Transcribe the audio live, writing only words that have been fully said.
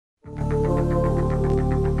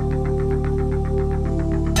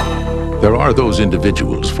There are those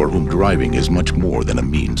individuals for whom driving is much more than a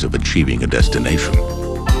means of achieving a destination.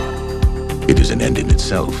 It is an end in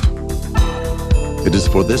itself. It is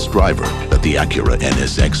for this driver that the Acura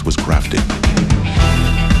NSX was crafted.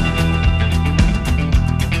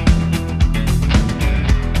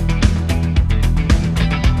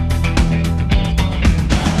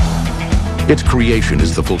 Its creation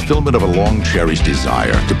is the fulfillment of a long-cherished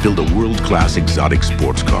desire to build a world-class exotic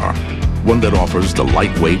sports car, one that offers the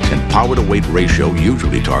lightweight and power-to-weight ratio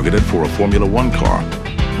usually targeted for a Formula One car.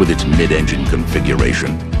 With its mid-engine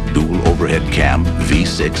configuration, dual overhead cam,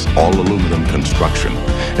 V6, all-aluminum construction,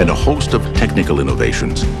 and a host of technical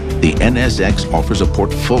innovations, the NSX offers a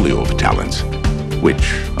portfolio of talents,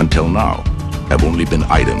 which, until now, have only been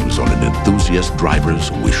items on an enthusiast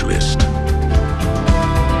driver's wish list.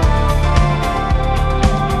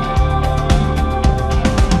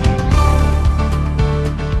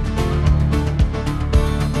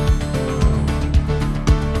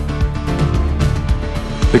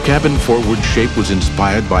 The cabin forward shape was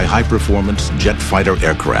inspired by high-performance jet fighter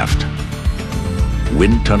aircraft.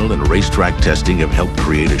 Wind tunnel and racetrack testing have helped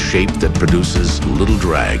create a shape that produces little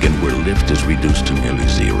drag and where lift is reduced to nearly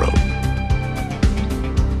zero.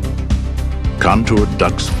 Contoured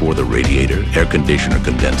ducts for the radiator, air conditioner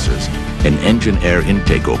condensers, and engine air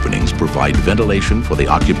intake openings provide ventilation for the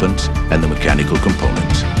occupants and the mechanical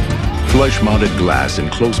components. Flush-mounted glass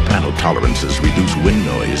and close panel tolerances reduce wind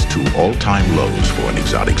noise to all-time lows for an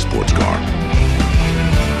exotic sports car.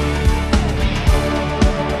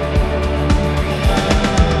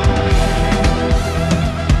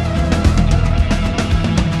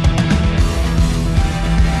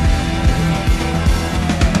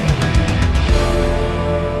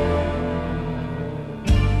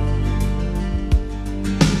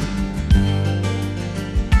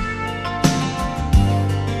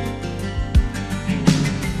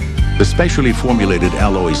 The specially formulated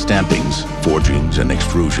alloy stampings, forgings, and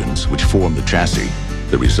extrusions which form the chassis,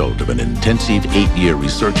 the result of an intensive 8-year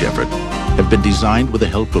research effort, have been designed with the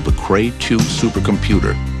help of a Cray 2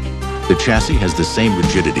 supercomputer. The chassis has the same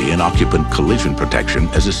rigidity and occupant collision protection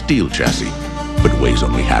as a steel chassis, but weighs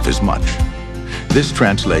only half as much. This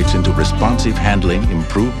translates into responsive handling,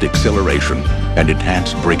 improved acceleration, and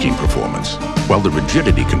enhanced braking performance, while the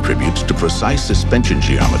rigidity contributes to precise suspension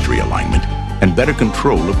geometry alignment and better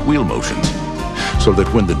control of wheel motions, so that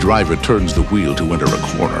when the driver turns the wheel to enter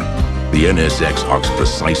a corner, the NSX arcs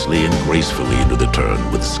precisely and gracefully into the turn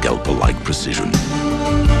with scalpel-like precision.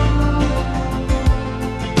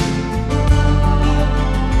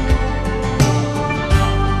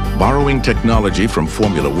 Borrowing technology from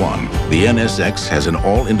Formula One, the NSX has an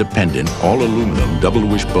all-independent, all-aluminum double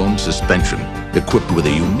wishbone suspension equipped with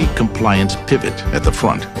a unique compliance pivot at the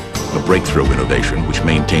front, a breakthrough innovation which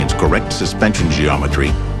maintains correct suspension geometry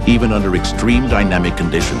even under extreme dynamic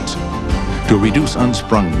conditions. To reduce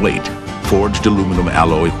unsprung weight, forged aluminum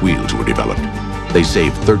alloy wheels were developed. They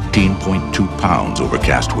save 13.2 pounds over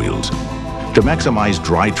cast wheels. To maximize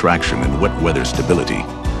dry traction and wet weather stability,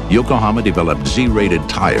 Yokohama developed Z-rated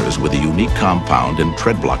tires with a unique compound and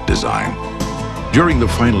tread block design. During the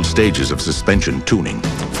final stages of suspension tuning,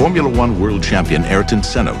 Formula One world champion Ayrton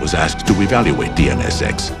Senna was asked to evaluate the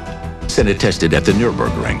NSX. Senna tested at the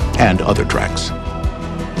Nürburgring and other tracks.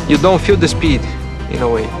 You don't feel the speed, in a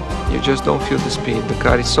way. You just don't feel the speed. The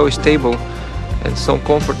car is so stable and so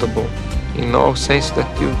comfortable in all sense that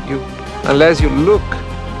unless you look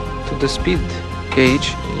to the speed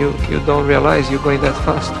gauge, you don't realize you're going that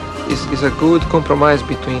fast. It's a good compromise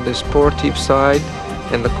between the sportive side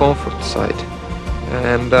and the comfort side.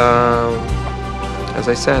 And as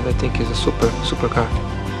I said, I think it's a super car.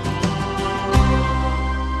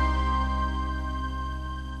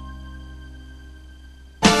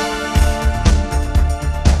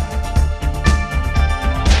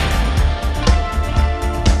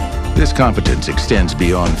 This competence extends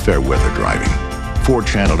beyond fair weather driving.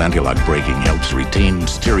 4-channel anti-lock braking helps retain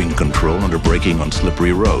steering control under braking on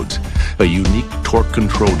slippery roads. A unique torque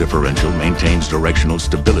control differential maintains directional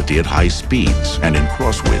stability at high speeds and in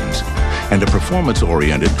crosswinds. And a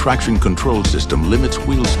performance-oriented traction control system limits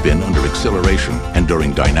wheel spin under acceleration and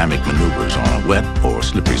during dynamic maneuvers on a wet or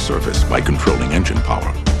slippery surface by controlling engine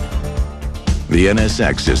power. The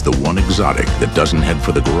NSX is the one exotic that doesn't head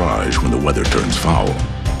for the garage when the weather turns foul.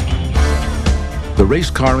 The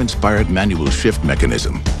race car-inspired manual shift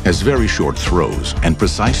mechanism has very short throws and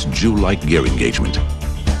precise Jew-like gear engagement.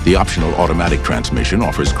 The optional automatic transmission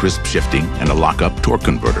offers crisp shifting and a lock-up torque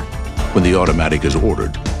converter. When the automatic is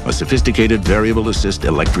ordered, a sophisticated variable assist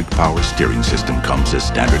electric power steering system comes as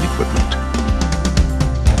standard equipment.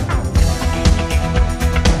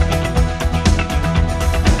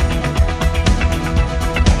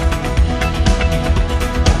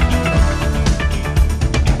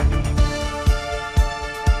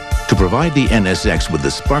 provide the NSX with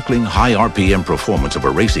the sparkling high RPM performance of a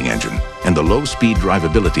racing engine and the low-speed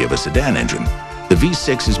drivability of a sedan engine, the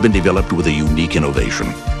V6 has been developed with a unique innovation,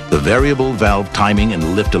 the Variable Valve Timing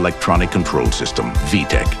and Lift Electronic Control System,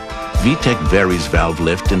 VTEC. VTEC varies valve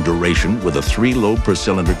lift and duration with a 3-lobe per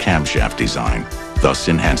cylinder camshaft design, thus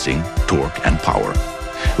enhancing torque and power.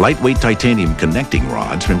 Lightweight titanium connecting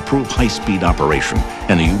rods improve high-speed operation,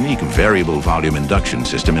 and a unique variable volume induction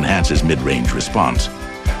system enhances mid-range response.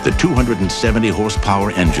 The 270 horsepower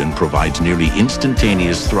engine provides nearly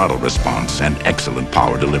instantaneous throttle response and excellent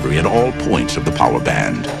power delivery at all points of the power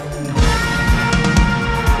band.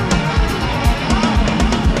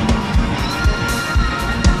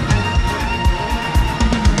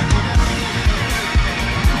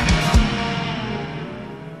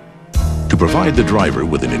 To provide the driver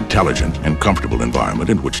with an intelligent and comfortable environment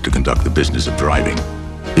in which to conduct the business of driving,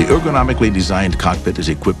 the ergonomically designed cockpit is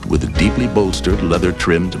equipped with deeply bolstered,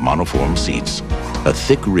 leather-trimmed monoform seats, a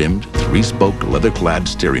thick-rimmed, 3-spoke, leather-clad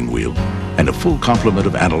steering wheel, and a full complement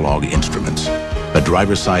of analog instruments. A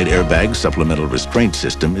driver's side airbag supplemental restraint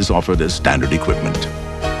system is offered as standard equipment.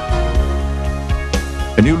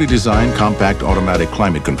 A newly designed compact automatic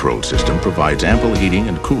climate control system provides ample heating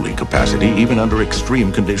and cooling capacity even under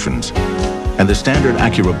extreme conditions. And the standard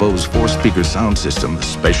Acura Bose 4-speaker sound system,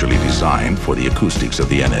 specially designed for the acoustics of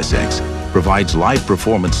the NSX, provides live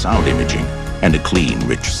performance sound imaging and a clean,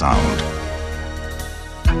 rich sound.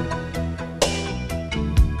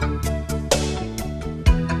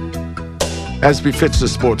 As befits a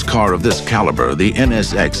sports car of this caliber, the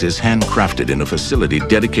NSX is handcrafted in a facility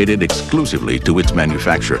dedicated exclusively to its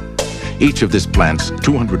manufacture. Each of this plant's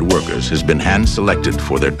 200 workers has been hand-selected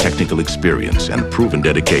for their technical experience and proven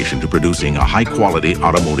dedication to producing a high-quality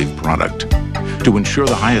automotive product. To ensure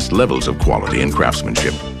the highest levels of quality and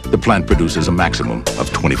craftsmanship, the plant produces a maximum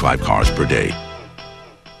of 25 cars per day.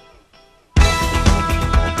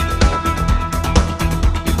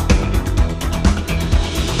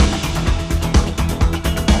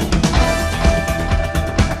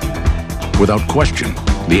 Without question,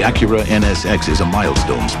 the Acura NSX is a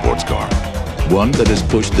milestone sports car, one that has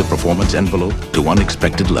pushed the performance envelope to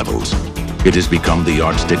unexpected levels. It has become the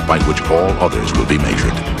yardstick by which all others will be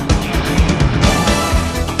measured.